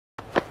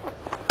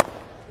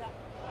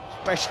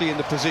especially in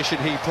the position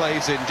he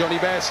plays in. Jonny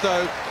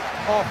Bairstow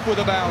off with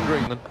a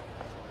boundary.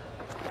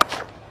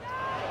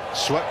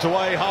 Swept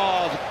away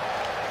hard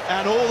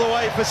and all the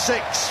way for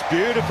 6.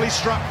 Beautifully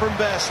struck from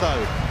Bairstow.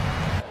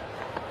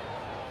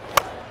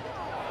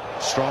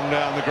 Strong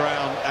down the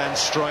ground and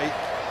straight.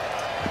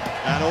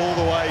 And all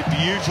the way,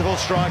 beautiful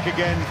strike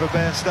again for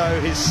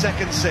Bairstow, his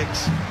second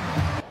 6.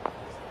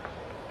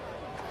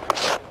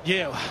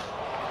 Yeah,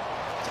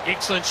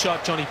 excellent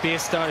shot, Jonny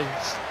Bairstow.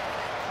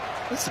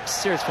 That's some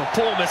serious one.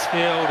 Poor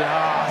misfield.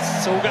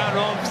 It's all going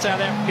wrong for South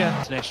Africa.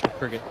 International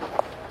cricket.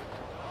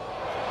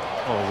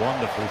 Oh,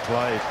 wonderfully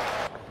played.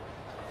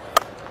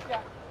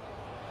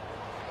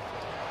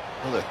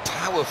 Well, a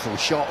powerful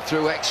shot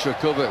through extra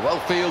cover.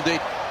 Well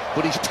fielded,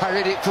 but he's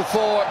parried it for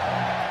 4.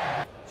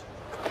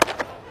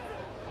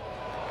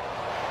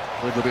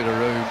 A little bit of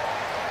room.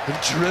 And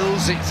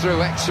drills it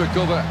through extra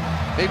cover.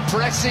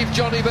 Impressive,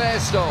 Jonny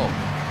Bairstow.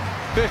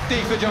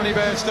 50 for Jonny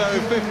Bairstow,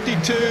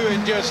 52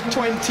 in just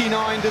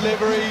 29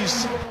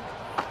 deliveries.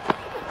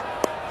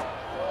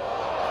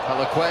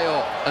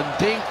 Palaqueo and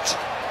dinked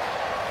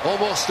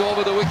almost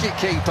over the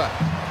wicket-keeper.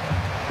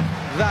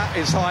 That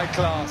is high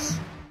class.